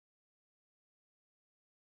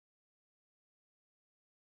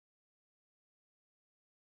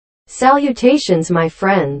Salutations my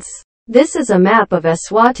friends. This is a map of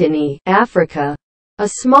Eswatini, Africa. A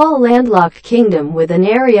small landlocked kingdom with an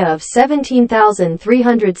area of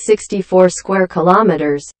 17,364 square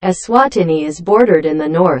kilometers, Eswatini is bordered in the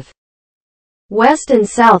north, west and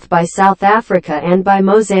south by South Africa and by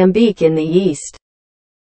Mozambique in the east.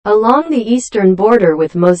 Along the eastern border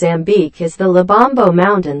with Mozambique is the Lebombo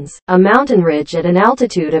Mountains, a mountain ridge at an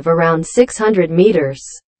altitude of around 600 meters.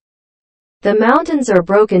 The mountains are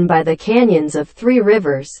broken by the canyons of three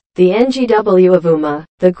rivers, the Ngwavuma,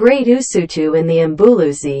 the Great Usutu and the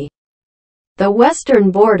Mbuluzi. The western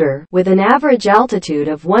border, with an average altitude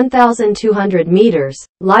of 1,200 meters,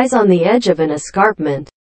 lies on the edge of an escarpment.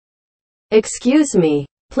 Excuse me.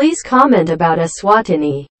 Please comment about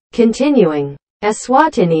Eswatini. Continuing.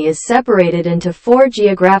 Eswatini is separated into 4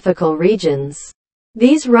 geographical regions.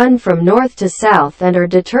 These run from north to south and are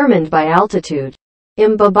determined by altitude.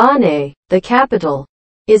 Mbabane, the capital,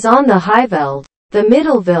 is on the Highveld. The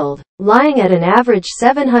Middleveld, lying at an average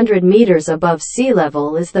 700 meters above sea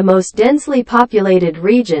level, is the most densely populated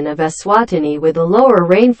region of Eswatini with a lower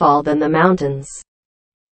rainfall than the mountains.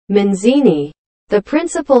 Manzini, the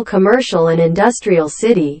principal commercial and industrial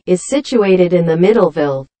city, is situated in the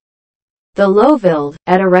Middleveld. The Lowveld,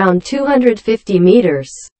 at around 250 meters,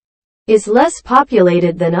 is less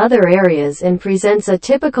populated than other areas and presents a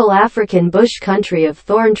typical African bush country of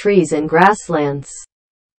thorn trees and grasslands.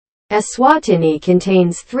 Eswatini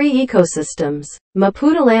contains 3 ecosystems: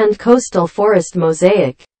 Maputaland coastal forest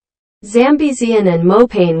mosaic, Zambezian and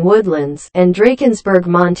mopane woodlands, and Drakensberg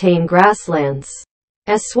montane grasslands.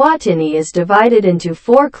 Eswatini is divided into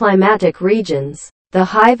 4 climatic regions: the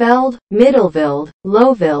Highveld, Middleveld,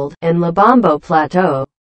 Lowveld, and Lebombo Plateau.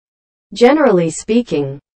 Generally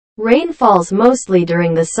speaking, rain falls mostly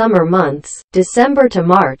during the summer months, December to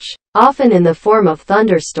March, often in the form of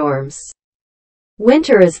thunderstorms.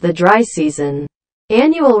 Winter is the dry season.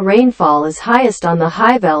 Annual rainfall is highest on the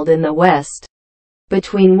Highveld in the west,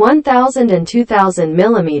 between 1,000 and 2,000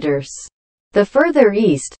 millimeters. The further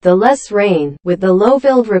east, the less rain, with the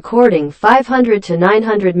Lowveld recording 500 to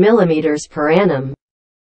 900 millimeters per annum.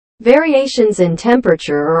 Variations in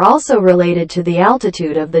temperature are also related to the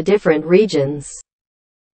altitude of the different regions.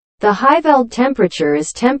 The Highveld temperature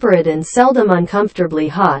is temperate and seldom uncomfortably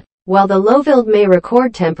hot, while the Lowveld may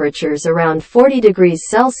record temperatures around 40 degrees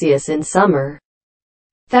Celsius in summer.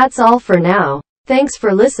 That's all for now. Thanks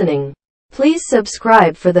for listening. Please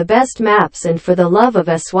subscribe for the best maps and for the love of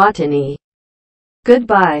Eswatini.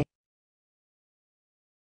 Goodbye.